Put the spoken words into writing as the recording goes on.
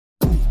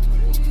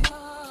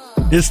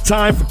It's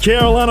time for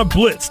Carolina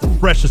Blitz, the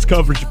freshest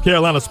coverage of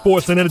Carolina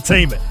sports and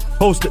entertainment.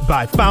 Hosted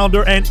by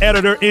founder and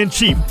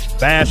editor-in-chief,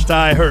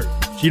 Vashti Hurt.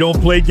 She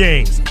don't play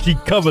games, she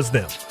covers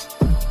them.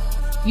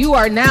 You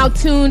are now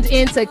tuned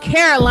into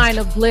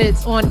Carolina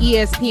Blitz on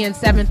ESPN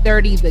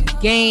 730, The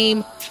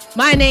Game.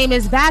 My name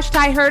is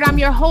Vashti Hurt. I'm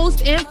your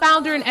host and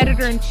founder and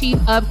editor-in-chief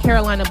of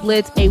Carolina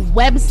Blitz, a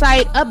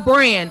website, a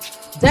brand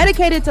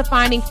dedicated to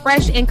finding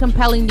fresh and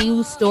compelling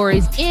news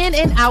stories in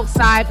and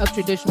outside of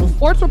traditional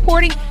sports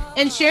reporting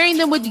and sharing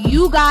them with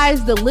you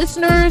guys, the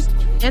listeners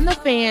and the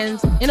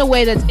fans, in a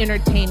way that's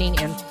entertaining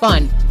and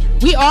fun.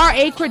 We are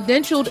a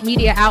credentialed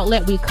media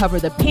outlet. We cover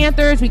the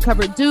Panthers, we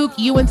cover Duke,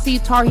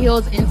 UNC, Tar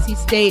Heels, NC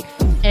State,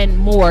 and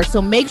more.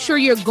 So make sure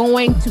you're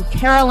going to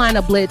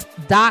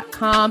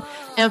carolinablitz.com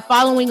and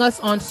following us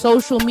on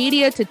social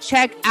media to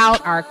check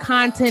out our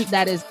content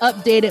that is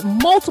updated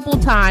multiple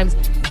times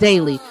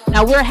daily.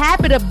 Now, we're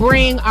happy to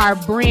bring our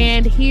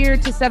brand here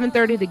to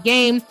 730 The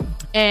Game.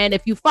 And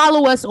if you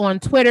follow us on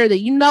Twitter, that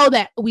you know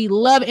that we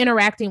love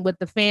interacting with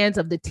the fans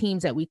of the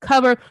teams that we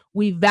cover.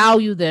 We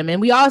value them. And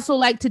we also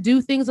like to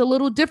do things a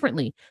little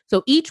differently.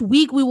 So each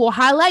week we will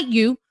highlight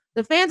you,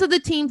 the fans of the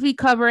teams we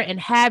cover, and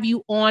have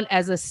you on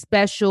as a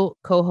special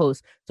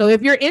co-host. So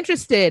if you're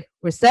interested,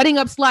 we're setting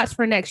up slots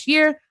for next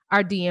year.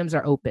 Our DMs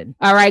are open.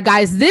 All right,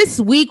 guys, this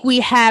week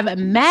we have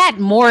Matt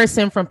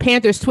Morrison from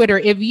Panthers Twitter.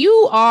 If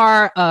you're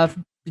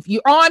on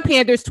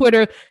Panthers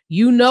Twitter,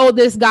 you know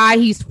this guy.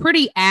 He's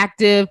pretty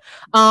active.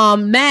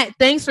 Matt,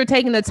 thanks for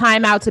taking the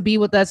time out to be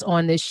with us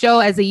on this show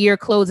as the year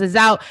closes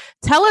out.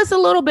 Tell us a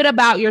little bit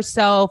about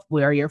yourself,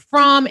 where you're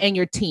from, and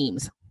your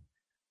teams.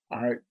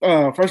 All right.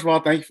 First of all,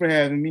 thank you for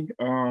having me.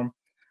 I'm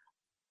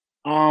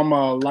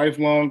a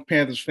lifelong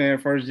Panthers fan,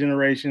 first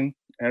generation,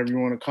 however you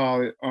want to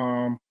call it.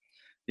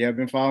 I've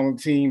been following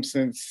the team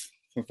since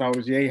I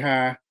was yay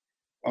high.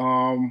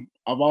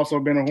 I've also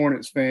been a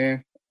Hornets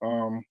fan.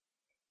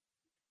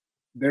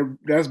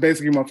 That's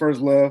basically my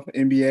first love,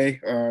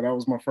 NBA. That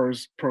was my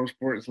first pro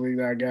sports league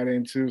that I got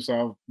into, so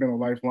I've been a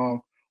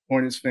lifelong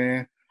Hornets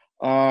fan.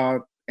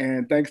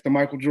 And thanks to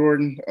Michael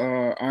Jordan,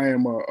 I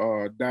am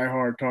a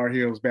diehard Tar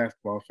Heels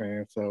basketball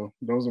fan. So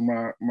those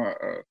are my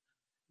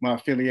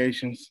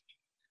affiliations.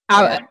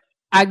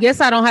 I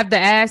guess I don't have to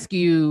ask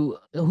you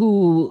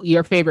who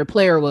your favorite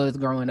player was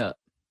growing up.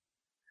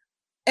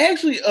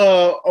 Actually,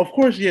 of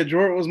course,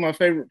 Jordan was my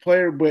favorite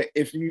player. But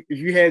if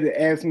you had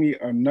to ask me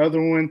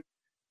another one,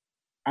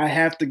 I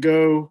have to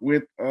go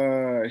with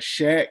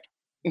Shaq.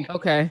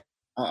 Okay.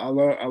 I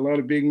love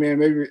the big man.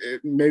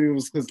 Maybe it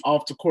was because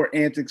off the court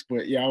antics,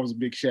 but yeah, I was a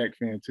big Shaq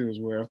fan too as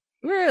well.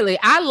 Really,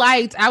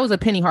 I was a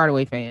Penny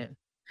Hardaway fan.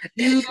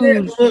 Yeah,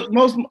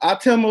 look, I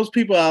tell most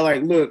people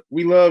look,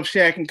 we love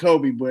Shaq and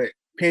Kobe, but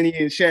Penny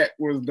and Shaq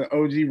was the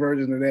OG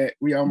version of that.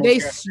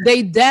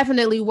 They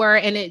definitely were,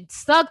 and it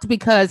sucked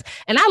because,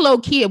 and I low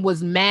key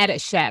was mad at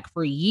Shaq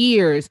for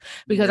years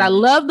because I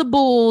loved the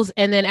Bulls,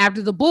 and then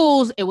after the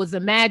Bulls, it was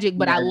the Magic,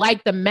 but I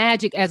liked the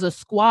Magic as a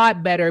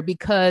squad better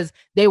because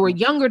they were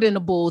younger than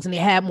the Bulls and they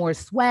had more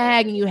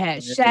swag, and you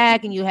had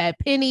Shaq and you had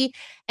Penny,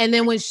 and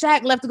then when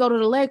Shaq left to go to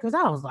the Lakers,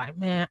 I was like,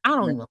 man, I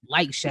don't even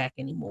like Shaq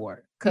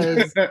anymore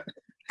because.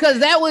 Because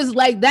that was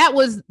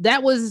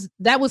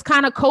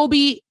kind of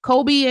Kobe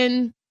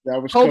and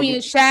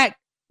Shaq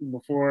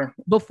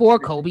before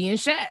Kobe and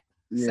Shaq.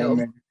 Yeah, so.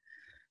 Man.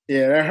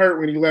 Yeah, that hurt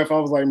when he left.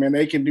 I was like, man,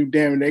 they can do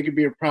damage. They could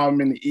be a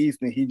problem in the East,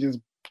 and he just,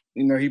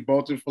 he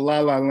bolted for La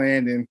La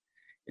Land, and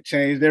it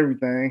changed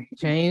everything.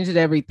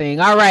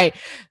 All right.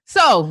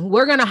 So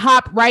we're going to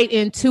hop right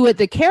into it.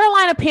 The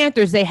Carolina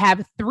Panthers, they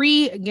have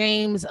 3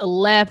 games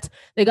left.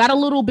 They got a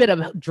little bit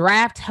of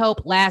draft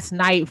help last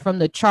night from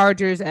the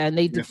Chargers, and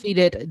they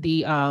defeated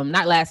the,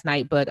 not last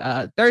night, but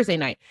Thursday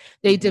night,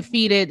 they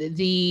defeated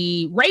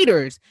the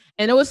Raiders.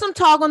 And there was some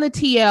talk on the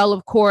TL,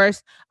 of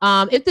course.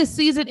 If the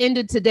season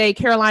ended today,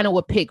 Carolina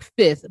would pick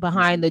 5th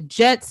behind the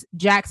Jets,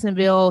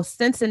 Jacksonville,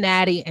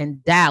 Cincinnati,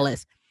 and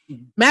Dallas.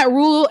 Matt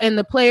Rule and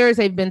the players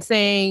have been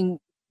saying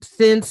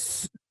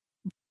since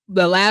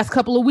the last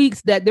couple of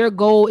weeks that their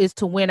goal is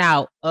to win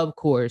out, of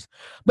course.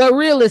 But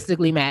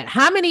realistically, Matt,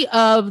 how many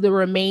of the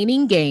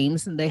remaining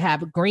games, they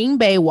have Green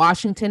Bay,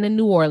 Washington, and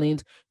New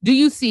Orleans, do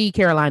you see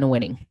Carolina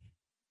winning?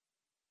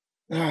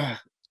 The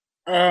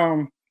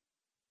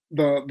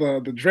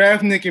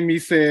draft nick in me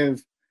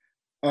says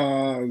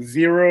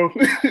 0.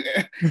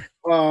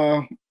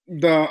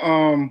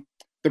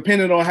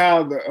 Depending on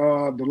how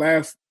the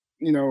last,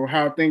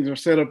 how things are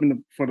set up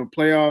for the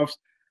playoffs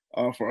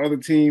for other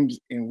teams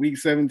in week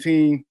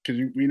 17,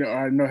 because we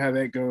already know how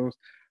that goes.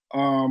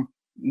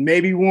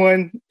 Maybe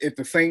 1 if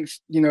the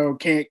Saints,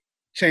 can't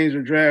change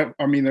their their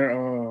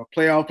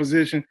playoff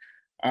position.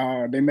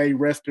 They may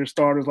rest their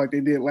starters like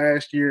they did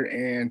last year,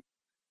 and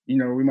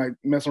we might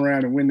mess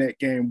around and win that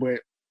game. But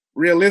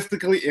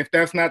realistically, if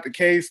that's not the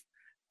case,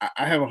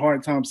 I have a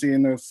hard time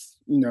seeing us,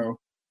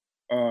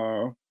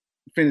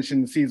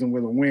 finishing the season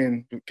with a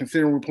win. But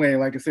considering we're playing,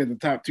 like I said, the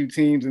top 2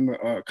 teams in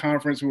the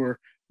conference who are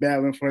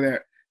battling for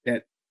that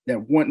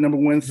number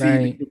 1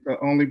 seed, right,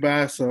 only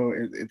by. So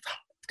it's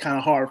kind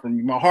of hard for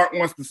me. My heart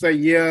wants to say,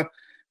 yeah,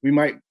 we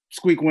might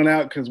squeak one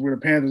out because we're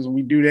the Panthers and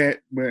we do that.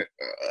 But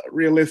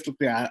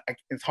realistically,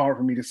 it's hard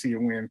for me to see a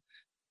win.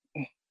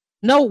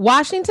 No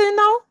Washington,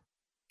 though?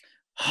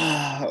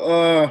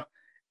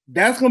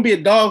 That's going to be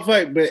a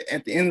dogfight, but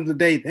at the end of the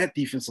day, that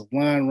defensive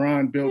line,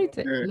 Ron built.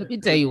 Let me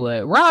tell you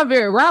what,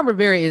 Ron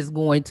Rivera is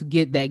going to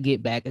get back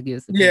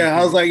against the Panthers.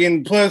 I was like,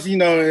 and plus,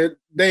 he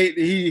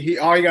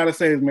all you got to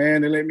say is,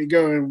 man, they let me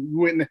go, and you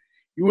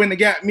wouldn't have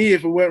got me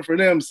if it wasn't for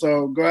them.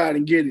 So go out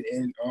and get it.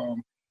 And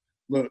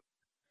look,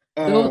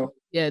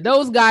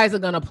 those guys are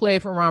going to play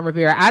for Ron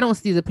Rivera. I don't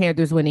see the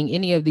Panthers winning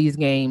any of these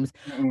games.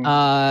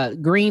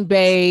 Green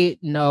Bay,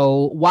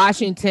 no.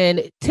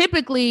 Washington,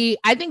 typically,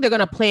 I think they're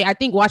going to play. I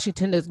think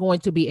Washington is going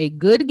to be a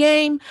good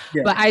game,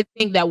 but I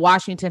think that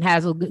Washington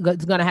is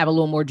going to have a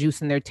little more juice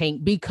in their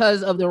tank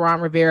because of the Ron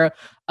Rivera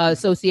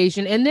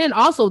association. And then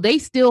also, they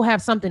still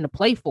have something to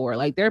play for.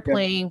 Like they're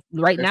playing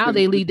right now,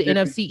 they lead the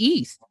NFC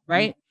East,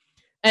 right?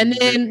 And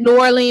then New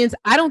Orleans,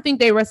 I don't think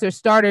they rest their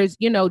starters.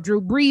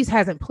 Drew Brees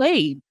hasn't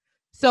played.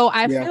 So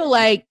I feel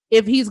like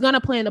if he's going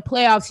to play in the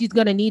playoffs, he's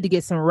going to need to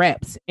get some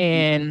reps.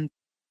 And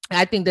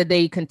I think that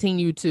they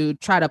continue to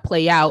try to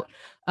play out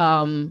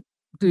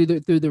through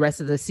the rest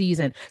of the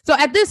season. So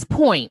at this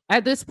point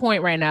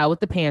right now with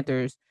the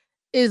Panthers,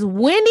 is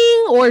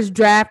winning or is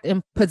draft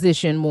and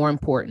position more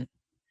important?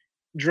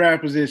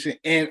 Draft position.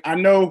 And I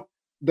know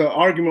the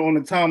argument on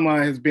the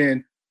timeline has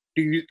been,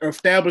 do you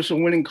establish a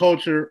winning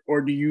culture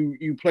or do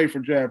you play for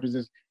draft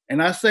position?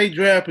 And I say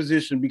draft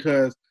position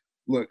because,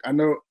 look, I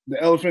know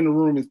the elephant in the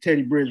room is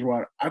Teddy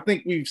Bridgewater. I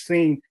think we've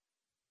seen,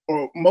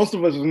 or most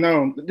of us have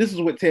known, that this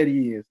is what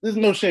Teddy is. There's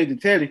no shade to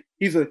Teddy.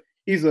 He's a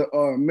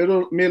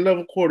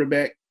mid-level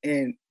quarterback,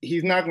 and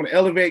he's not going to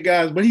elevate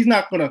guys, but he's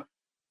not going to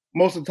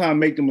most of the time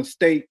make the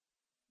mistake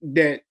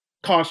that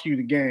cost you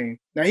the game.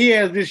 Now he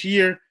has this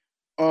year,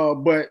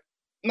 but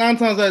 9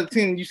 times out of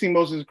 10, you see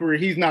most of his career,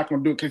 he's not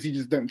going to do it because he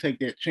just doesn't take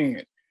that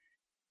chance.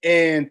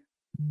 And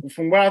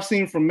from what I've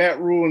seen from Matt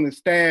Rule and the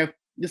staff,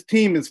 this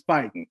team is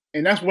fighting,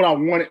 and that's what I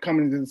wanted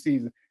coming into the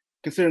season,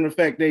 considering the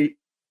fact they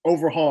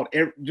overhauled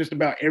just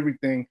about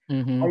everything.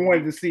 I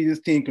wanted to see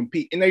this team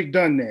compete, and they've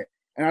done that.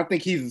 And I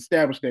think he's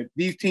established that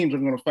these teams are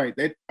going to fight.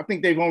 I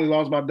think they've only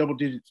lost by double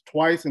digits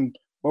twice, and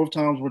both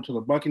times were to the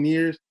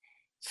Buccaneers.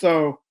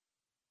 So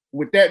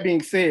with that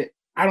being said,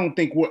 I don't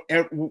think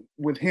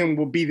with him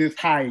will be this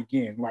high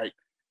again. Like,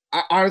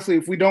 honestly,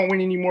 if we don't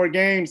win any more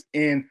games,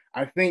 and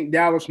I think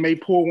Dallas may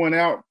pull one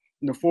out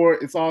before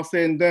it's all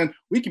said and done,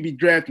 we could be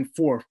drafting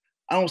 4th.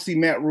 I don't see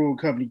Matt Rule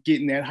Company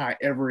getting that high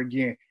ever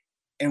again.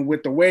 And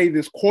with the way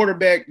this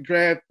quarterback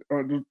draft,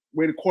 or the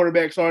way the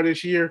quarterbacks are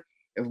this year,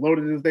 as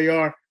loaded as they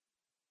are,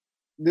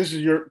 this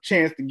is your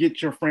chance to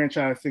get your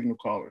franchise signal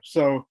caller.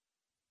 So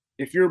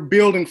if you're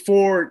building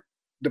forward,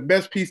 the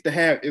best piece to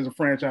have is a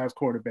franchise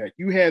quarterback.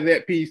 You have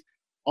that piece,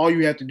 all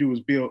you have to do is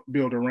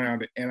build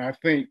around it. And I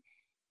think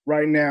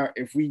right now,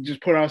 if we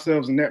just put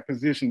ourselves in that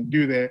position to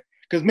do that,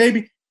 because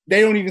maybe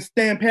they don't even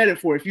stand patted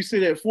for it. If you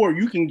sit at 4,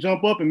 you can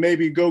jump up and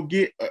maybe go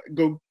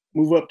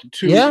move up to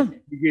 2. Yeah.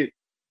 You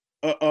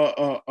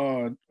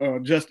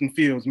get Justin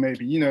Fields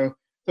maybe,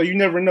 So you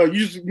never know.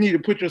 You just need to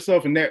put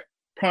yourself in that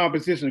prime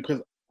position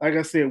because, like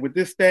I said, with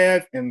this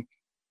staff and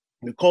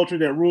the culture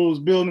that Rule is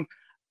building,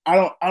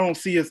 I don't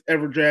see us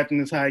ever drafting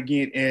this high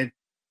again. And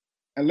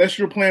unless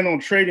you're planning on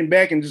trading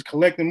back and just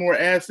collecting more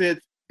assets,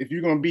 if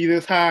you're going to be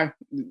this high,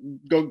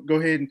 go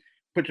ahead and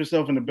put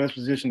yourself in the best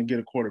position to get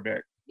a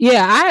quarterback.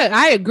 Yeah,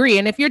 I agree.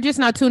 And if you're just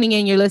not tuning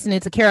in, you're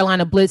listening to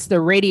Carolina Blitz, the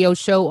radio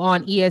show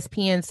on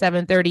ESPN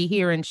 730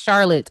 here in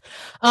Charlotte.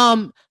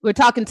 We're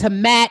talking to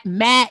Matt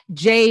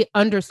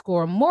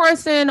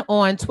J_Morrison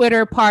on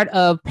Twitter, part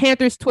of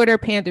Panthers Twitter,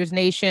 Panthers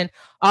Nation,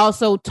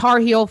 also Tar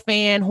Heel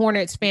fan,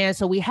 Hornets fan.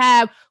 So we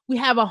have a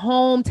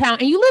hometown,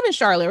 and you live in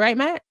Charlotte, right,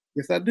 Matt?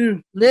 Yes, I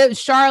do. Live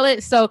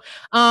Charlotte. So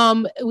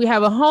we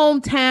have a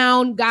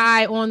hometown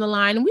guy on the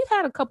line, and we've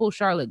had a couple of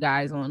Charlotte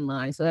guys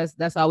online. So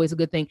that's always a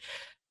good thing.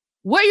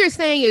 What you're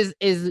saying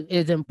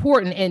is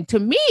important. And to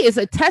me, it's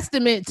a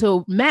testament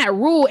to Matt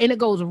Rule. And it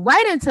goes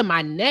right into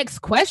my next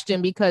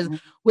question, because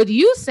with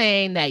you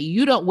saying that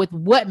with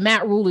what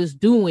Matt Rule is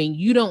doing,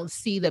 you don't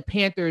see the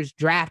Panthers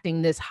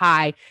drafting this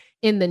high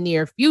in the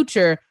near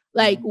future.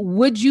 Like,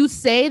 would you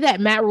say that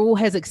Matt Rule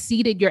has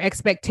exceeded your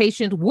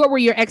expectations? What were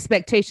your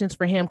expectations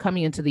for him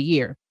coming into the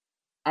year?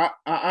 I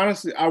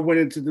honestly, I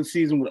went into the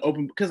season with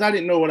open, because I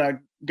didn't know what I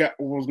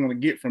was going to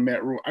get from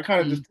Matt Rule. I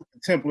kind of just took the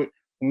template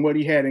from what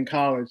he had in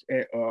college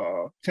at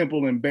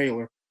Temple and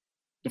Baylor.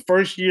 The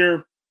first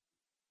year,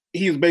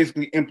 he was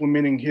basically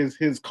implementing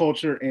his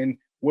culture and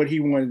what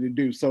he wanted to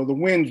do. So the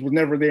wins was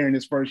never there in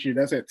his first year.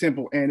 That's at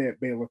Temple and at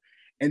Baylor.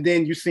 And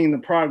then you've seen the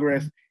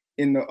progress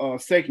in the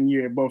second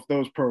year at both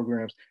those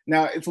programs.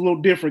 Now, it's a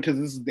little different because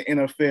this is the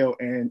NFL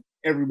and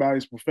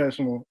everybody's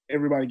professional.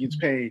 Everybody gets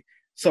paid.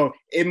 So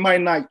it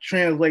might not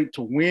translate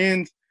to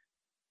wins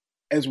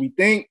as we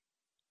think,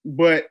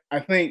 but I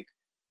think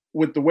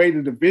with the way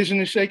the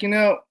division is shaking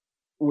out,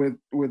 with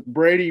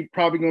Brady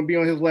probably going to be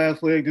on his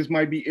last leg, this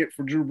might be it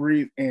for Drew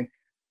Brees. And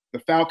the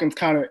Falcons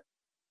kind of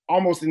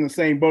almost in the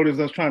same boat as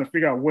us, trying to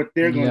figure out what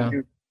they're going to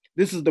do.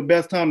 this is the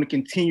best time to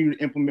continue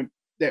to implement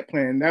that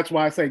plan. And that's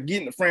why I say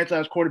getting the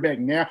franchise quarterback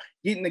now,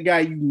 getting the guy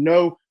you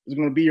know is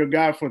going to be your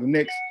guy for the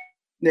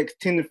next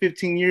 10 to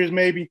 15 years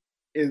maybe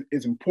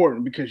is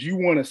important, because you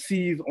want to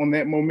seize on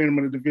that momentum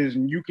of the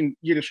division. You can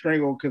get a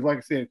stranglehold because, like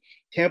I said,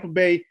 Tampa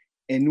Bay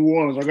and New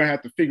Orleans are going to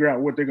have to figure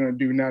out what they're going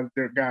to do now that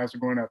their guys are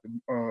going out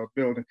the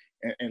building.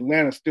 And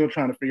Atlanta's still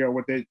trying to figure out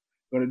what they're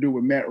going to do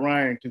with Matt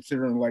Ryan,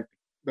 considering like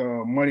the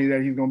money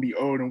that he's going to be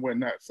owed and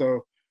whatnot.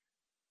 So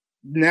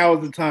now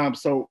is the time.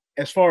 So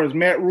as far as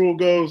Matt Rule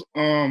goes,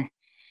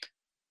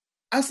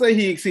 I say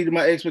he exceeded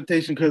my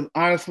expectation because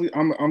honestly,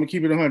 I'm gonna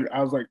keep it 100.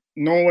 I was like,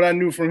 knowing what I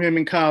knew from him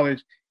in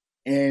college,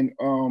 and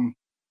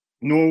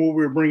knowing what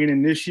we were bringing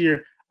in this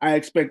year, I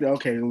expected,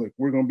 okay, look,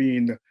 we're gonna be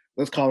in the,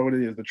 let's call it what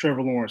it is, the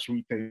Trevor Lawrence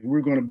sweepstakes.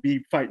 We're gonna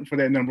be fighting for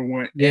that number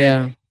one.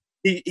 Yeah, and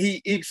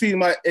he exceeded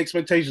my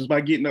expectations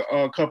by getting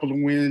a couple of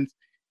wins,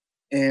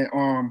 and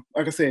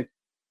like I said,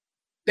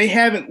 they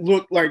haven't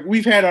looked like,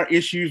 we've had our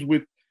issues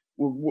with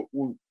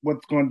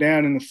what's gone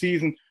down in the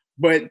season,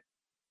 but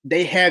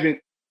they haven't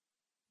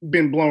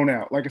been blown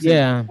out. Like I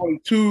said, only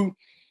 2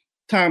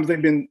 times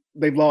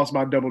they've lost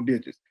by double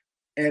digits.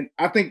 And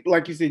I think,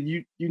 like you said,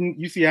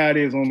 you see how it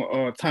is on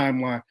the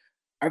timeline.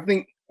 I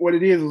think what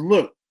it is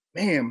look,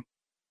 man,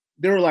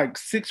 there were like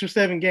 6 or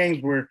 7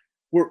 games where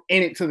we're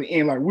in it to the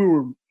end. Like we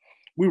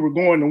were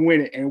going to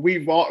win it,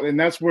 and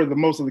that's where the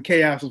most of the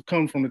chaos has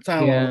come from the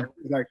timeline.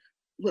 Yeah. Like,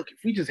 look, if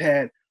we just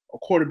had a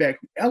quarterback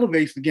who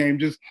elevates the game,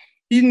 he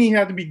didn't even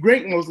have to be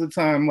great most of the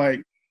time.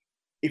 Like,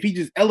 if he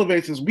just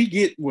elevates us, we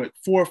get 4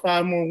 or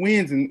 5 more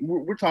wins, and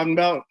we're talking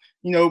about,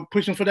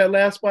 pushing for that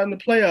last spot in the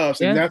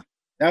playoffs. Yeah. And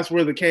that's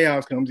where the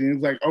chaos comes in.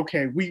 It's like,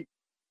 okay, we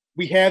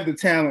have the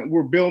talent,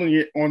 we're building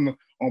it on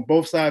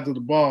both sides of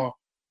the ball.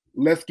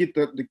 Let's get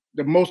the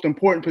most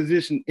important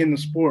position in the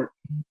sport.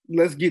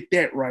 Let's get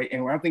that right.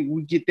 And I think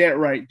we get that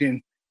right,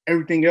 then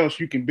everything else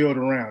you can build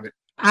around it.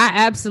 I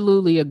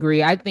absolutely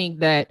agree. I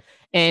think that,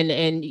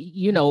 and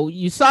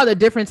you saw the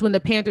difference when the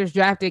Panthers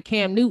drafted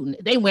Cam Newton.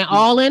 They went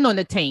all in on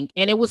the tank,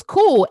 and it was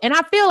cool. And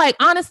I feel like,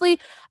 honestly,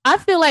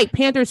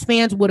 Panthers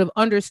fans would have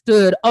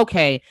understood,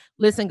 okay,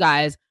 listen,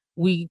 guys,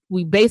 we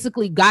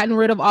basically gotten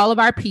rid of all of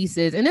our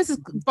pieces, and this is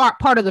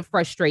part of the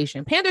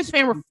frustration. Panthers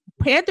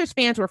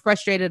fans were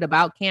frustrated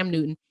about Cam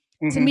Newton.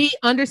 Mm-hmm. To me,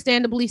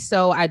 understandably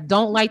so. I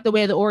don't like the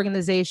way the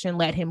organization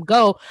let him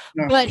go,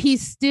 but he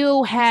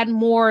still had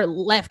more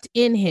left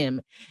in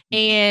him.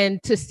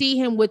 And to see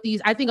him with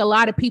these, I think a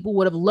lot of people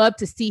would have loved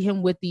to see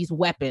him with these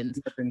weapons,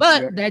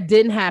 but that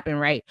didn't happen,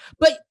 right?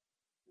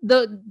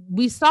 But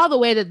we saw the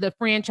way that the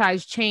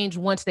franchise changed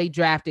once they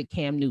drafted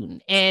Cam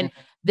Newton. And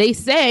they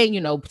say,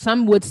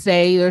 some would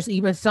say, there's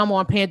even some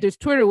on Panthers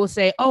Twitter will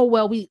say, oh,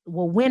 well, we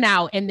will win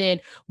out, and then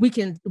we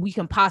can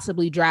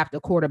possibly draft a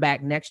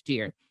quarterback next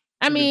year.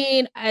 I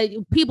mean,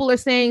 people are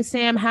saying,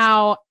 Sam,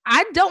 how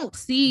I don't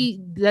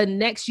see the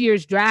next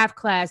year's draft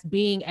class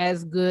being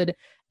as good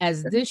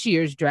as this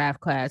year's draft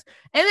class.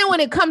 And then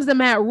when it comes to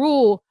Matt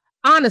Rule,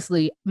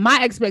 honestly, my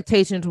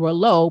expectations were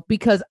low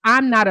because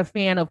I'm not a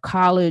fan of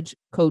college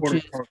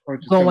coaches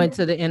going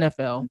to the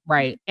NFL,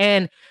 right?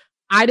 And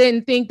I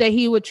didn't think that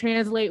he would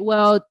translate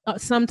well.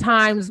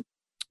 Sometimes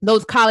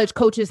those college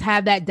coaches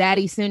have that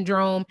daddy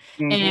syndrome,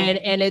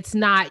 and it's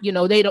not,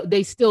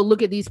 they still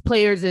look at these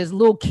players as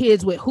little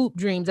kids with hoop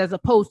dreams as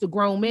opposed to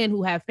grown men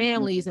who have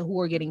families and who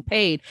are getting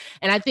paid.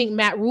 And I think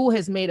Matt Rule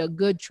has made a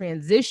good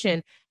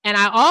transition. And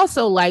I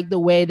also like the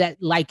way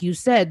that, like you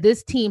said,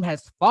 this team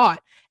has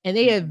fought and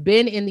they have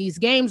been in these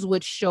games,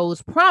 which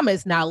shows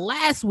promise. Now,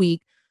 last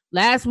week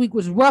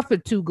was rough for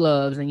Two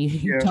Gloves, and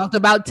you talked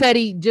about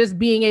Teddy just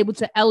being able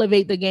to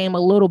elevate the game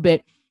a little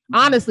bit.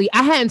 Honestly,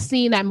 I hadn't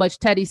seen that much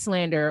Teddy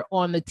slander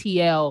on the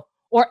TL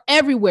or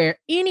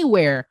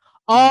anywhere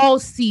all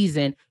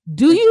season.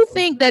 Do you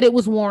think that it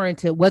was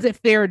warranted? Was it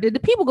fair? Did the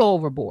people go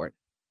overboard?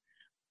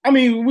 I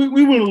mean, we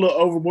went a little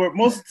overboard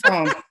most of the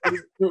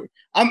time.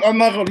 I'm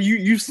not gonna.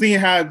 You've seen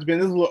how it's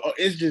been.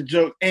 It's just a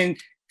joke. And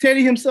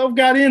Teddy himself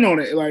got in on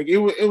it. Like it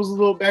was a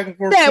little back and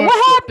forth. Yeah,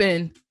 what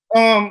happened?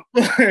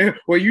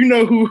 Well, you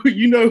know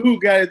who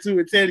got into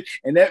it, Teddy,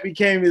 and that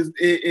became his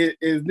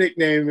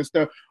nickname and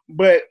stuff.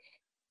 But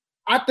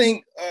I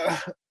think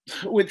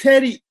with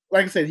Teddy,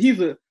 like I said, he's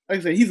a.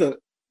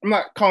 I'm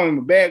not calling him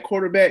a bad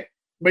quarterback,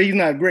 but he's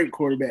not a great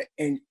quarterback.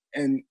 And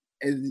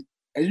as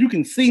you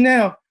can see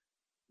now,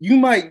 you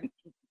might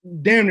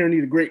damn near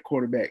need a great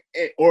quarterback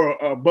or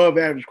above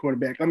average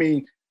quarterback. I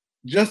mean,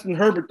 Justin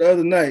Herbert the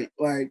other night,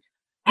 like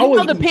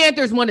the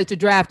Panthers wanted to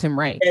draft him,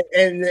 right?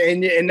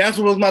 And that's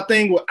what was my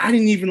thing. I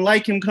didn't even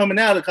like him coming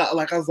out of college.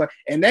 Like I was like,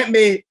 and that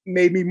made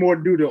me more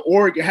due to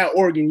Oregon, how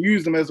Oregon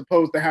used him as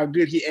opposed to how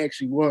good he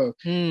actually was.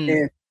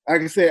 And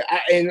like I said,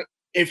 and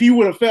if he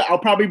would have felt, I'll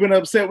probably been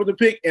upset with the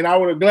pick, and I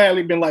would have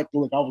gladly been like,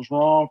 look, I was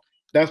wrong.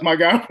 That's my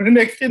guy for the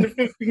next 10 to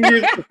 15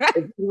 years.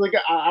 Like,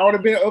 I would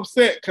have been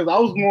upset because I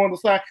was more on the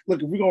side.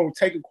 Look, if we're going to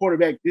take a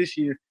quarterback this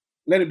year,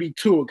 let it be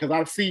Tua, because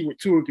I see what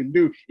Tua can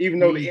do. Even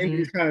though the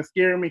injuries kind of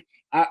scare me,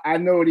 I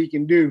know what he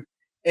can do.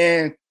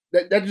 And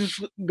that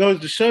just goes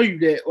to show you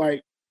that,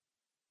 like,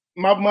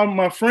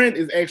 my friend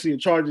is actually a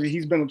Chargers.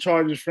 He's been a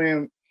Chargers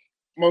fan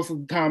most of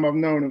the time I've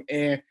known him,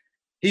 and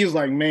he was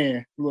like,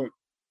 "Man, look,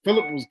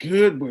 Philip was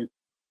good, but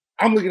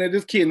I'm looking at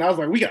this kid, and I was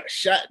like, we got a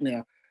shot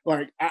now.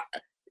 Like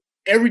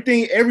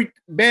every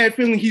bad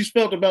feeling he's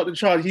felt about the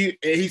Chargers,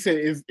 he said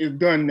is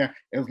done now.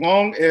 As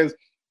long as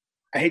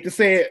I hate to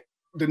say it,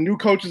 the new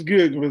coach is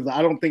good because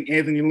I don't think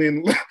Anthony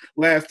Lynn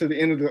lasts to the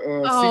end of the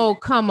season.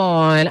 Come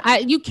on.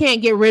 You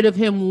can't get rid of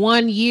him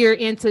 1 year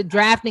into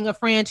drafting a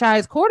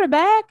franchise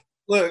quarterback.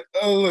 Look,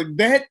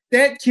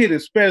 that kid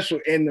is special.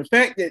 And the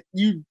fact that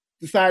you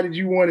decided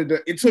you wanted to,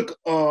 it took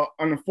an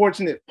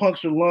unfortunate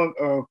punctured lung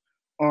of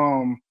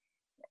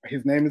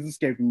his name is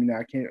escaping me now.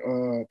 I can't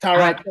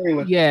Tyrod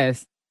Taylor.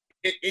 Yes.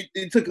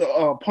 It took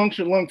a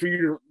punctured lung for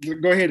you to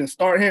go ahead and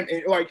start him.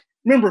 And like,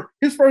 remember,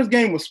 his first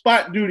game was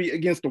spot duty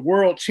against the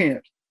world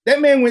champs.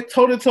 That man went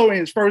toe-to-toe in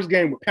his first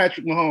game with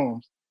Patrick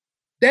Mahomes.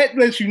 That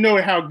lets you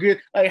know how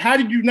good. Like, how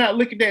did you not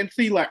look at that and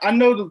see? Like, I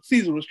know the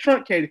season was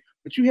truncated,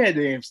 but you had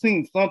to have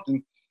seen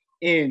something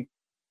in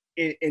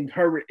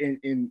Herbert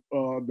in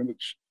the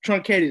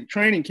truncated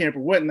training camp or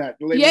whatnot.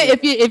 Yeah,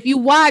 if you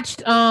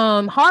watched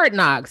Hard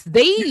Knocks,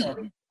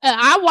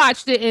 I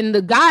watched it, and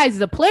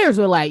the players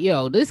were like,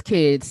 "Yo, this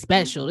kid's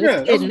special.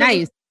 This kid's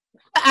nice."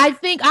 I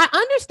think I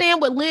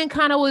understand what Lynn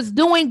kind of was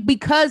doing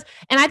because,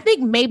 and I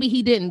think maybe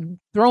he didn't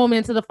throw him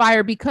into the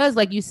fire because,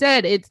 like you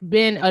said, it's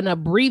been an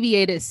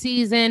abbreviated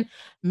season,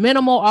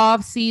 minimal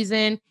off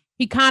season.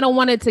 He kind of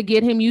wanted to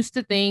get him used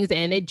to things,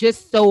 and it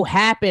just so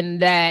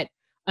happened that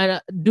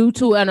due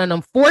to an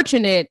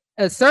unfortunate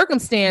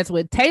circumstance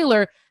with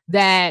Taylor,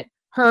 that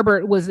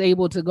Herbert was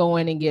able to go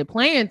in and get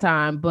playing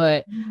time.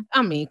 But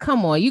I mean,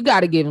 come on, you got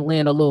to give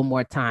Lynn a little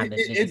more time.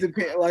 It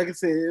depends. Like I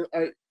said,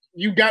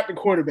 you got the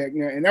quarterback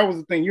now, and that was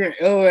the thing. You're in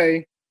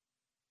LA,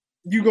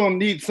 you're gonna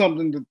need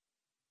something to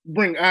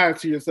bring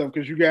eyes to yourself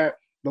because you got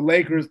the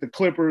Lakers, the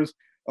Clippers,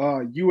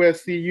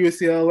 USC,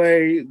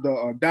 UCLA,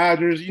 the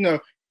Dodgers. You know,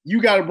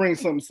 you got to bring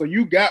something. So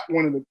you got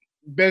one of the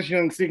best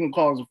young signal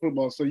callers of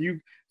football. So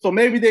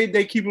maybe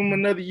they keep him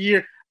another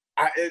year.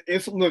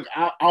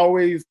 I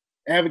always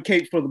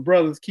advocate for the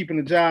brothers keeping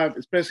a job,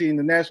 especially in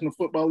the National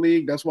Football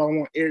League. That's why I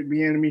want Eric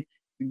Bieniemy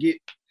to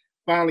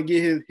finally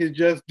get his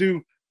just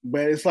due.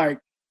 But it's like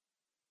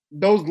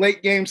those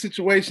late game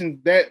situations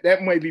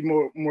that might be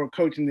more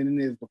coaching than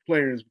it is the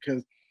players,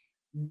 because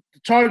the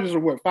Chargers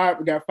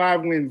are got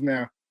 5 wins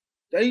now.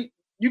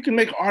 You can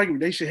make an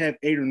argument they should have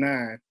 8 or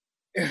 9.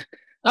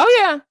 Oh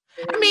yeah.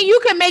 I mean, you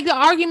can make the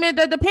argument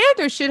that the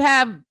Panthers should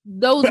have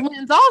those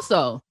wins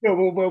also. But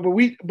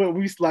we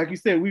like you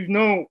said, we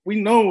know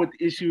what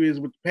the issue is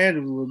with the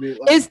Panthers a little bit.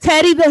 Like, is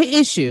Teddy the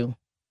issue?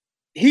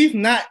 He's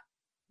not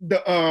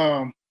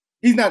the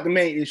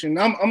main issue. And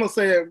I'm gonna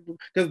say that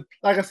because,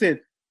 like I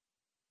said,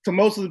 to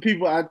most of the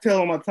people I tell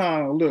all my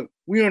time, look,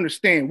 we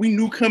understand. We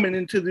knew coming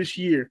into this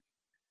year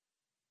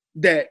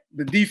that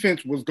the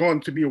defense was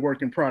going to be a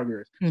work in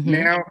progress. Mm-hmm.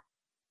 Now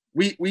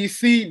we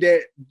see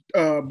that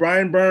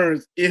Brian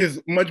Burns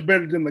is much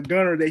better than the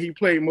gunner that he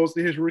played most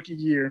of his rookie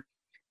year.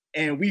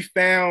 And we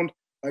found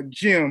a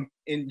gem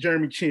in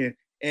Jeremy Chinn.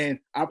 And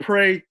I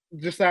pray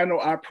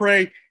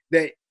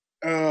that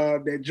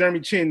Jeremy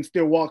Chinn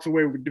still walks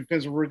away with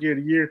Defensive Rookie of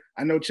the Year.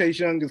 I know Chase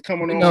Young is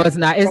coming on. No, it's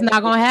not. It's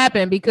not going to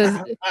happen because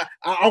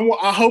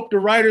I hope the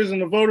writers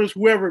and the voters,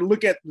 whoever,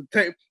 look at the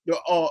tape,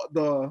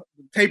 the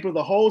tape of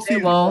the whole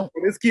season.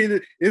 This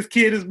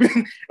kid has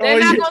been. They're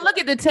not going to look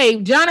at the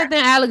tape. Jonathan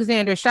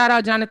Alexander, shout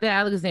out Jonathan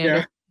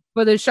Alexander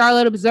for the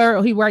Charlotte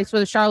Observer. He writes for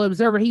the Charlotte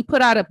Observer. He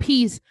put out a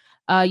piece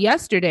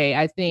yesterday,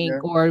 I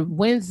think, or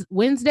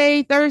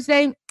Wednesday,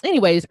 Thursday.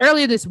 Anyways,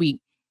 earlier this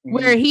week.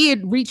 Where he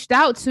had reached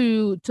out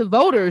to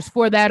voters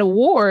for that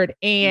award,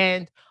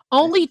 and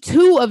only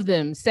 2 of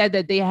them said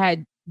that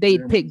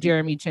they'd picked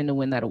Jeremy Chinn to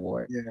win that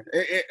award.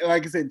 Yeah,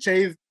 like I said,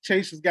 Chase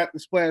has got the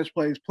splash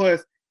plays.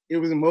 Plus, it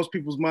was in most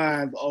people's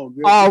minds. Oh,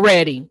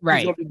 already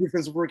right. He's the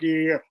Defensive Rookie of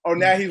the Year. Oh,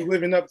 now he's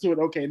living up to it.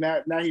 Okay,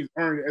 now he's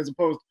earned it. As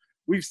opposed,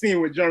 we've seen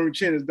what Jeremy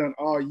Chinn has done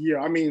all year.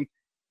 I mean,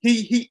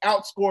 he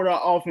outscored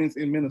our offense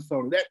in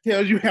Minnesota. That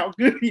tells you how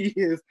good he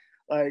is.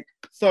 Like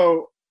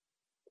so.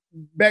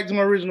 Back to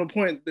my original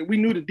point, that we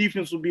knew the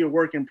defense would be a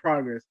work in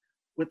progress.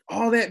 With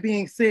all that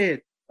being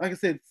said, like I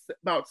said,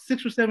 about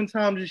 6 or 7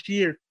 times this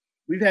year,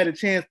 we've had a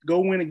chance to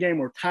go win a game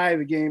or tie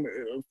the game,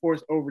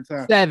 force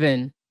overtime.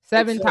 7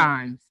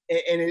 times,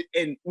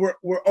 and we're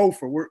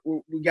over.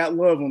 We got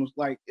love on us.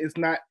 Like it's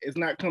not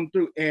come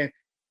through. And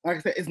like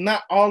I said, it's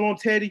not all on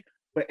Teddy,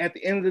 but at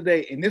the end of the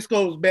day, and this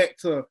goes back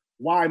to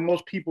why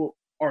most people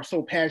are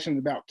so passionate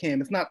about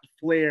Cam. It's not the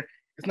flair,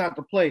 it's not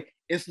the play.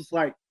 It's just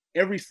like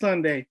every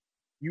Sunday.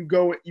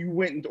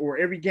 Or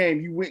every game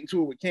you went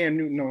into it with Cam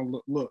Newton on.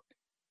 Look,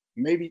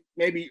 maybe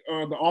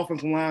the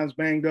offensive line's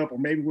banged up, or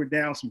maybe we're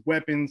down some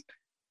weapons.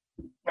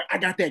 But I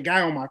got that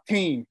guy on my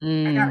team.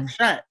 I got a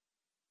shot,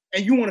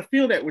 and you want to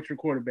feel that with your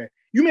quarterback.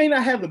 You may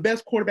not have the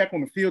best quarterback on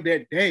the field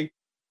that day,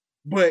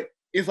 but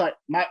it's like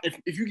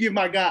if you give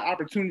my guy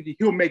opportunity,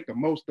 he'll make the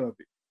most of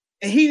it.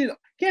 And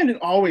Cam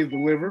didn't always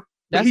deliver.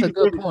 That's a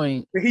good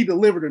point. But he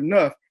delivered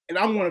enough, and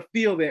I want to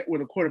feel that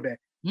with a quarterback.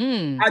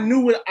 I knew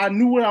what I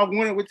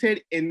wanted with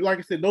Teddy, and like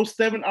I said, those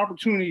 7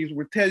 opportunities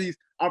were Teddy's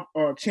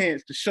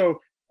chance to show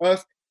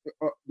us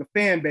the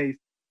fan base,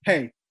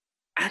 hey,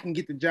 I can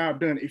get the job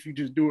done if you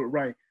just do it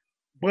right.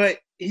 But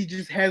he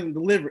just hasn't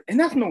delivered, and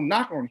that's no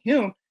knock on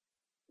him,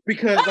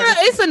 because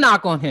it's a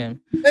knock on him.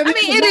 I mean,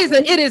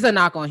 it is a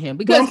knock on him,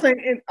 because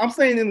I'm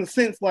saying in the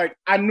sense, like,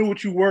 I knew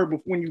what you were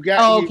before when you got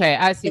here. Okay,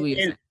 I see what you're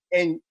saying.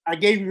 And I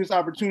gave you this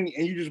opportunity,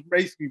 and you just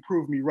basically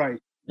proved me right.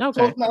 Okay.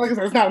 So it's not, like I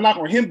said, it's not a knock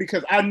on him,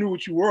 because I knew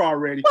what you were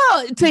already.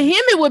 Well, to him,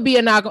 it would be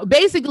a knock.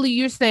 Basically,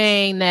 you're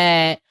saying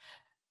that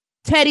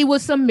Teddy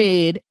was some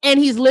mid, and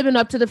he's living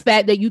up to the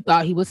fact that you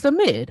thought he was some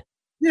mid.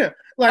 Yeah,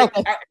 like,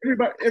 okay.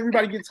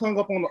 Everybody gets hung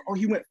up on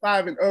he went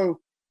 5-0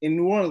 in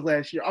New Orleans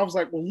last year. I was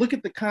like, well, look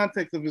at the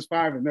context of his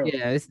 5-0.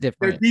 Yeah, it's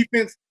different. Their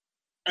defense,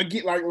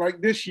 again, like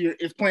this year,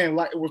 was playing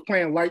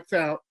lights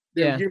out.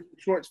 They were giving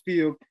short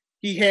field.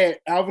 He had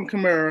Alvin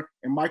Kamara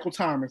and Michael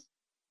Thomas.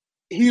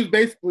 He was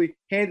basically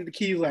handed the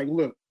keys, like,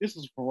 look, this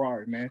is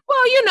Ferrari, man.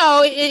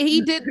 Well,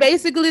 he did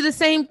basically the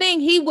same thing.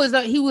 He was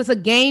a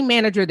game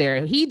manager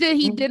there. He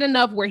did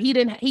enough where he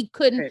didn't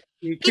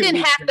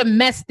have to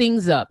mess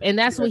things up, and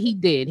that's what he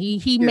did.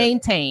 He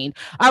maintained.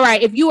 All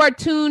right, if you are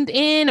tuned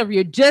in, or if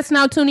you're just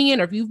now tuning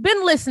in, or if you've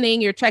been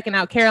listening, you're checking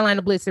out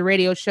Carolina Blitz, the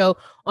radio show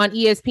on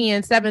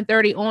ESPN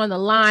 730, on the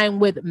line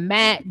with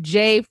Matt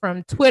J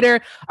from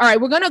Twitter. All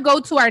right, we're going to go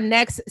to our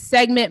next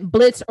segment,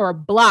 Blitz or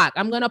Block.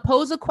 I'm going to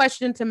pose a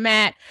question to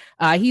Matt.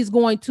 He's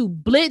going to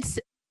blitz,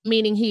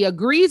 meaning he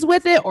agrees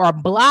with it, or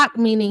block,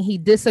 meaning he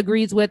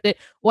disagrees with it.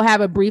 We'll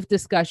have a brief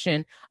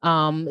discussion.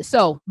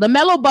 So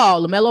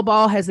LaMelo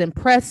Ball has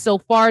impressed so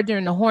far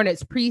during the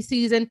Hornets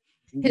preseason.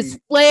 His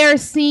flair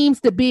seems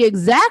to be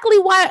exactly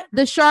what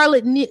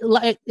Charlotte needs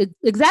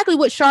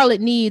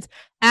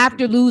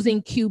after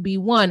losing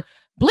QB1.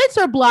 Blitz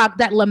or block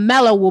that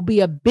LaMelo will be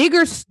a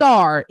bigger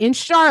star in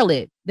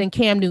Charlotte than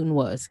Cam Newton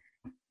was.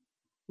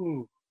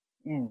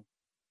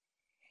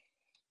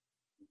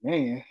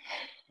 Man,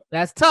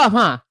 that's tough,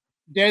 huh?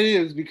 That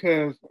is,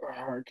 because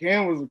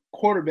Cam was a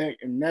quarterback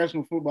in the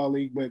National Football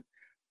League, but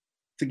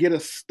to get a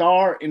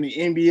star in the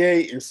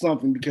NBA is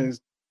something, because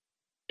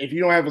if you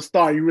don't have a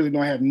star, you really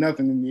don't have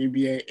nothing in the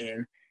NBA.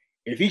 And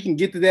if he can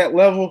get to that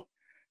level,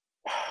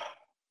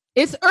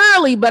 it's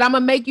early, but I'm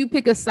gonna make you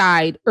pick a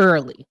side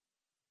early.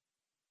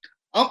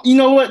 You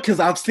know what? Because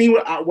I've seen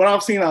what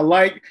I've seen. I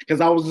like, because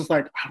I was just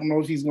like, I don't know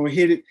if he's gonna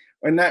hit it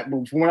or not.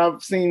 But from what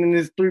I've seen in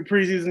his 3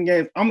 preseason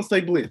games, I'm gonna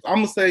say blitz. I'm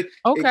gonna say,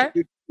 okay,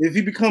 if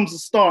he becomes a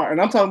star,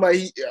 and I'm talking about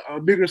a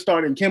bigger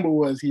star than Kemba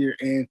was here,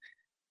 and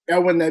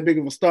that wasn't that big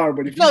of a star.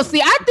 But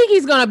I think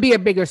he's gonna be a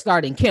bigger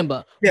star than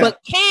Kemba. Yeah. But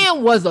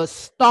Cam was a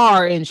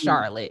star in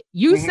Charlotte.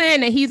 You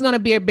saying that he's gonna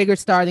be a bigger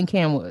star than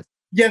Cam was?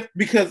 Yes,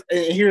 because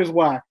here's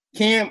why.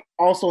 Cam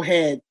also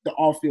had the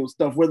off-field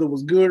stuff, whether it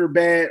was good or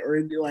bad,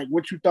 or like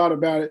what you thought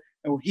about it.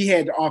 And he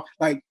had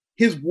like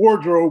his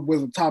wardrobe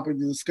was a topic of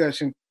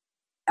discussion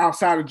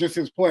outside of just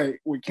his play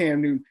with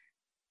Cam Newton.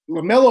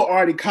 LaMelo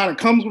already kind of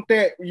comes with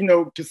that,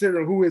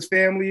 considering who his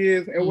family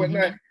is and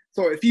whatnot.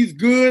 So if he's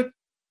good,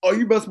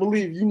 you best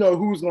believe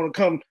who's going to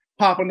come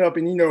popping up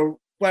and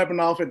flapping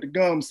off at the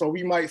gums. So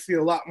we might see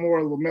a lot more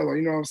of LaMelo.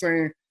 You know what I'm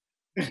saying?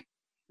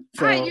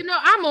 So,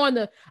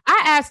 I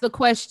asked the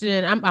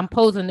question. I'm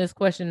posing this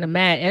question to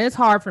Matt, and it's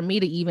hard for me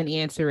to even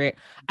answer it.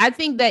 I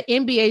think that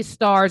NBA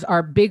stars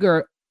are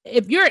bigger.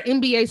 If you're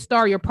an NBA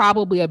star, you're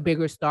probably a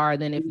bigger star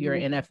than if you're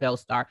an NFL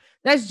star.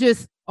 That's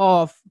just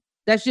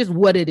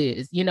what it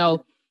is.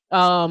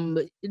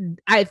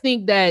 I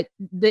think that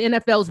the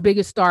NFL's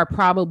biggest star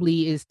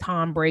probably is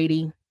Tom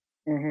Brady.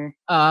 And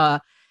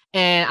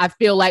I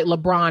feel like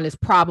LeBron is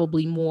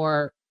probably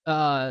more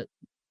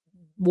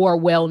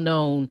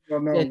well-known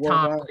than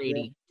Tom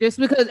Brady. Yeah. Just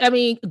because,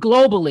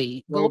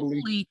 globally,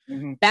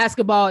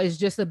 basketball is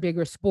just a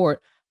bigger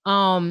sport.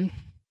 LaMelo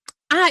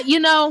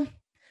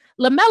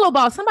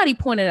Ball, somebody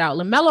pointed out,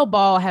 LaMelo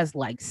Ball has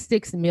like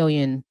 6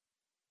 million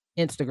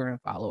Instagram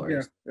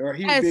followers. Yeah,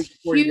 he's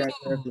big.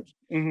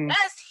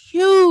 That's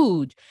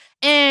huge.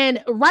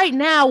 And right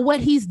now, what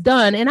he's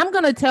done, and I'm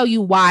going to tell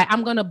you why,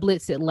 I'm going to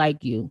blitz it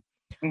like you.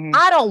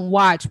 I don't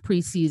watch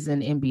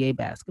preseason NBA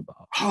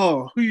basketball.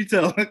 Oh, who you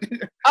telling?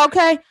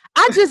 Okay,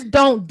 I just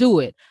don't do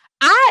it.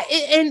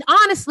 And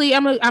honestly,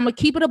 I'm gonna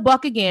keep it a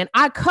buck again.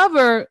 I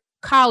cover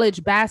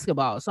college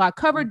basketball, so I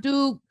cover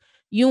Duke,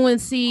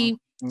 UNC.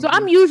 So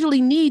I'm usually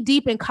knee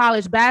deep in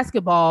college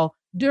basketball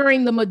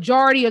during the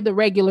majority of the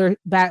regular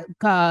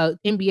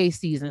NBA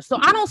season. So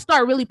I don't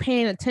start really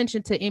paying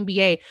attention to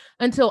NBA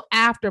until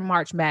after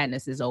March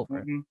Madness is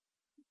over.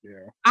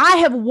 Yeah, I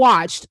have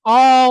watched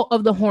all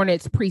of the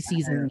Hornets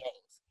preseason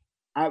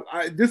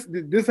games.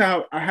 This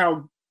how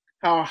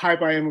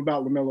hype I am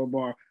about LaMelo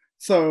Ball.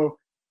 So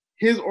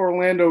his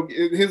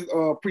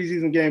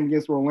preseason game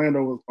against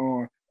Orlando was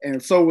on,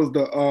 and so was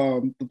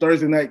the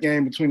Thursday night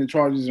game between the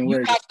Chargers and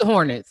Raiders. You watched the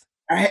Hornets?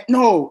 I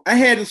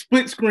had a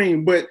split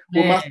screen, but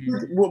with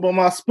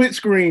my split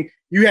screen,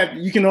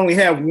 you can only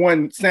have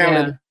one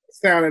sound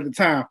at a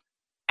time.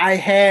 I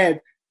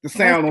had the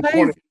sound on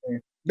Hornets.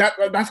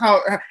 That's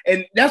how,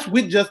 and that's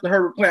with Justin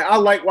Herbert playing. I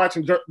like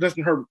watching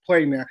Justin Herbert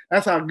play now.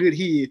 That's how good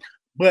he is.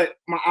 But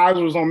my eyes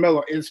was on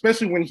Melo, and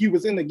especially when he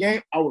was in the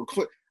game,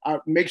 I'd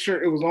make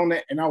sure it was on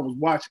that, and I was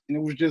watching,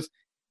 and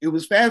it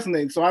was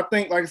fascinating. So I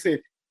think, like I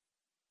said,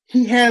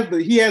 he has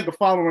the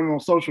following on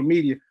social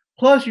media.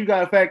 Plus, you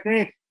got to factor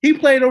in he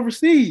played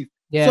overseas,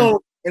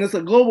 so and it's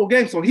a global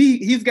game, so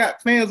he's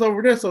got fans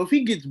over there. So if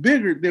he gets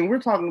bigger, then we're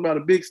talking about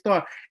a big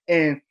star.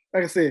 And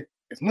like I said,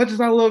 as much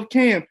as I love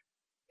Cam,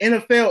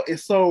 NFL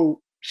is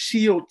so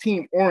shield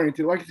team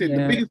oriented. Like I said,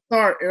 the biggest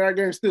star in our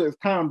game still is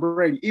Tom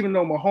Brady, even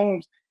though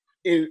Mahomes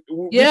is.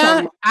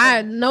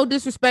 No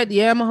disrespect.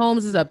 Yeah,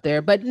 Mahomes is up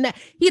there, but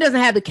he doesn't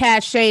have the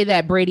cachet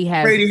that Brady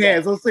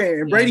has. I'm saying,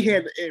 and Brady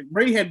had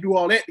to do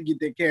all that to get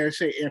that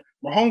cachet, and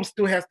Mahomes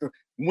still has to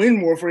win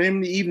more for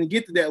him to even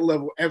get to that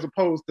level, as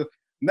opposed to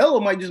Melo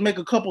might just make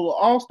a couple of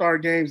all-star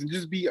games and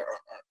just be a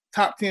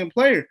top 10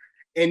 player,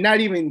 and not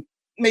even.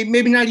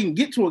 Maybe not even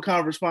get to a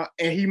conference final,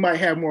 and he might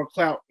have more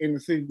clout in the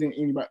city than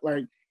anybody.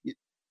 Like, the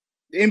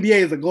NBA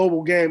is a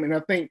global game, and I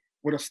think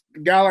with a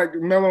guy like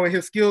Melo and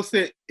his skill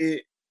set,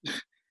 the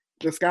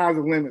sky's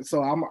the limit.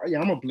 So I'm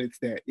a blitz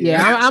that.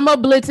 Yeah, I'm a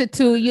blitz it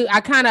too.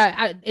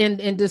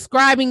 In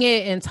describing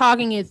it and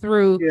talking it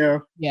through.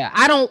 Yeah.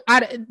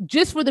 I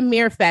just for the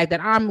mere fact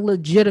that I'm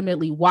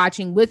legitimately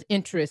watching with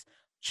interest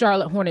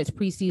Charlotte Hornets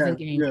preseason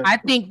game. Yeah. I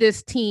think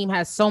this team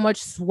has so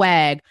much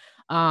swag.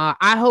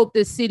 I hope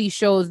this city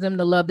shows them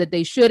the love that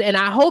they should. And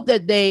I hope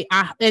that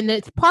and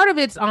it's part of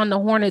it's on the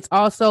Hornets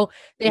also.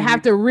 They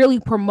have to really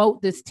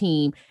promote this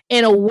team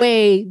in a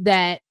way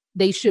that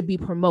they should be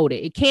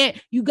promoted.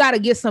 You got to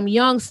get some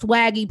young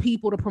swaggy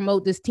people to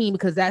promote this team,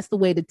 because that's the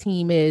way the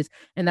team is.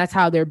 And that's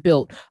how they're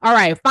built. All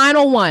right.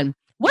 Final one.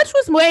 What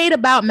was made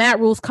about Matt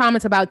Rhule's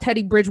comments about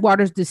Teddy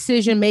Bridgewater's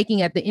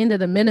decision-making at the end of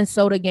the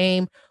Minnesota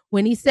game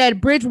when he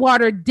said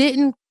Bridgewater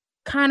didn't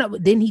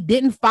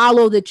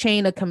follow the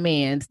chain of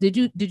commands? Did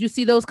you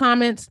see those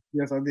comments?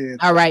 Yes, I did.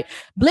 All right.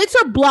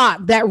 Blitzer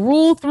blocked that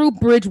Rhule threw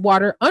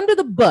Bridgewater under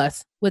the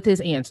bus with his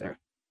answer.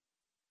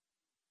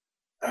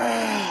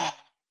 I'm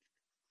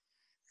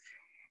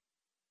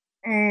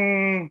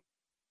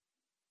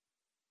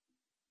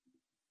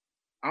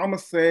going to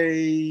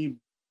say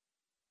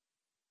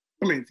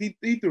Blitz. He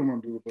threw him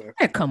under the bus.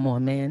 Hey, come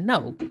on, man.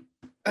 No.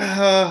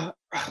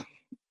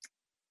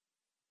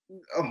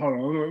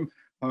 Hold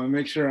on.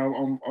 Make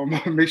sure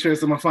make sure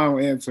it's my final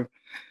answer.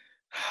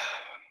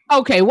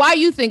 Okay, while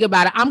you think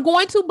about it, I'm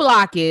going to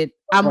block it.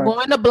 I'm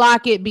going to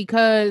block it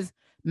because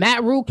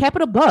Matt Rhule kept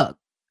it a buck.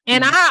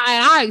 And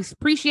I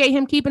appreciate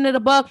him keeping it a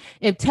buck.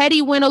 If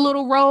Teddy went a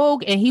little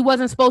rogue and he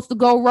wasn't supposed to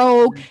go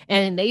rogue,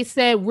 and they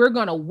said we're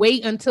gonna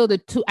wait until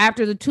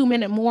after the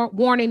 2-minute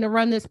warning to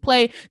run this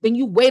play, then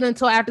you wait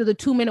until after the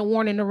 2-minute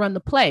warning to run the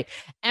play.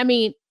 I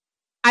mean,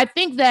 I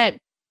think that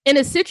in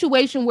a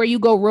situation where you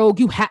go rogue,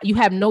 you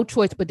have no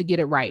choice but to get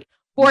it right.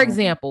 For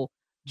example,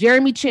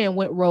 Jeremy Chin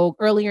went rogue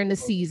earlier in the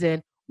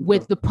season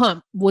with the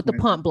pump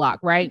block,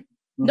 right?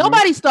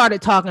 Nobody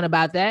started talking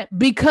about that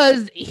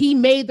because he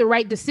made the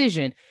right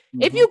decision.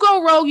 If you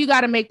go rogue, you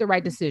got to make the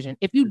right decision.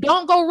 If you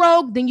don't go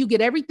rogue, then you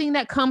get everything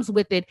that comes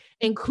with it,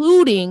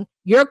 including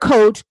your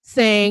coach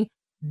saying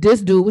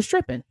this dude was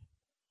tripping.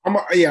 I'm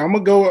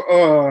gonna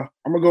go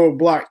with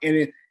block, and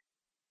it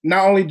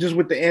not only just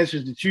with the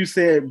answers that you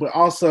said, but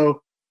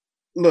also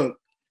look,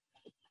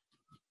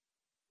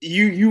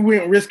 you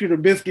went risky or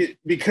biscuit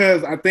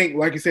because I think,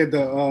 like you said,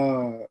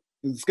 the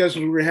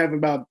discussions we were having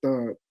about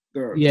the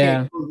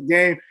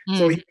game.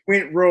 So he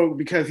went rogue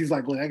because he's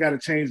like, look, I got to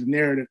change the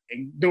narrative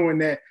and doing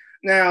that.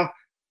 Now,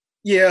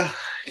 I'm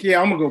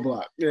gonna go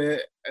block. He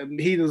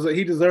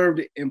deserved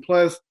it, and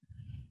plus,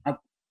 I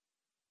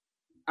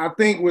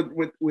think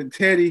with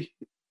Teddy,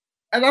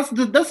 and that's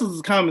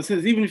just common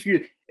sense. Even if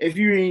you ain't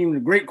even a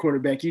great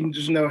quarterback, you can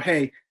just know,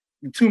 hey,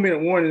 the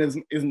 2-minute warning is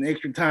an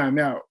extra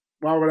timeout.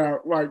 Why would I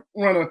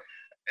run a?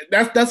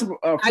 That's a free.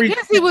 I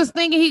guess he was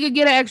thinking he could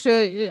get an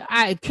extra.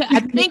 I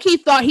think he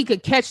thought he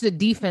could catch the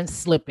defense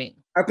slipping.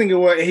 I think it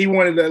was he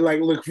wanted to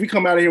look. If we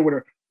come out of here with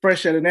a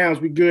fresh set of downs,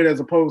 we good, as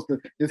opposed to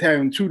just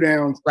having 2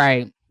 downs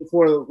right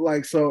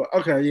before so.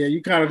 Okay, yeah,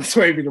 you kind of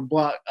swayed me to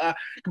block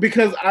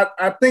because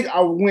I think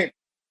I went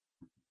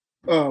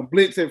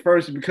blitz at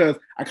first because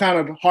I kind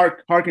of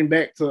harkened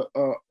back to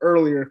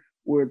earlier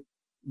with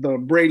the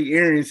Brady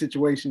Arians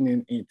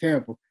situation in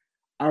Tampa.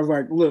 I was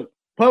like, look.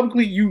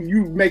 Publicly,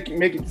 you make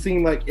it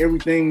seem like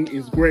everything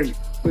is great,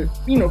 but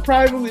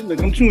privately,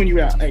 look, I'm chewing you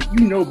out. Hey,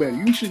 you know better.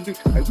 You should do.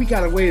 We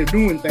got a way of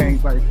doing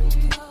things. Like,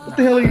 what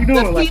the hell are you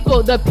doing?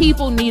 The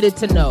people needed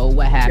to know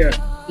what happened.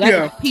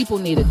 People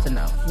needed to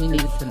know. We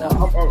needed to know.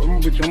 I'm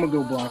gonna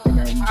go blocking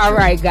that. All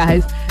right,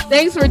 guys.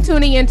 Thanks for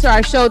tuning into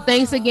our show.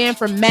 Thanks again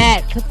for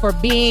Matt for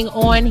being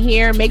on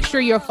here. Make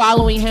sure you're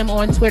following him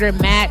on Twitter,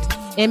 Matt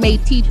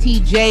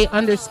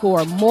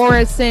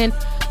MATTJ_Morrison.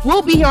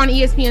 We'll be here on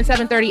ESPN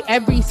 730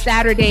 every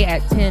Saturday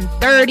at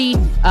 10:30.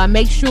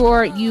 Make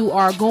sure you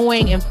are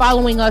going and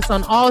following us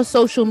on all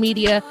social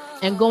media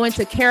and going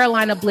to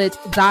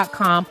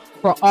CarolinaBlitz.com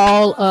for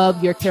all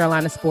of your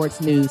Carolina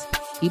sports news.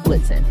 Keep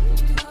blitzing.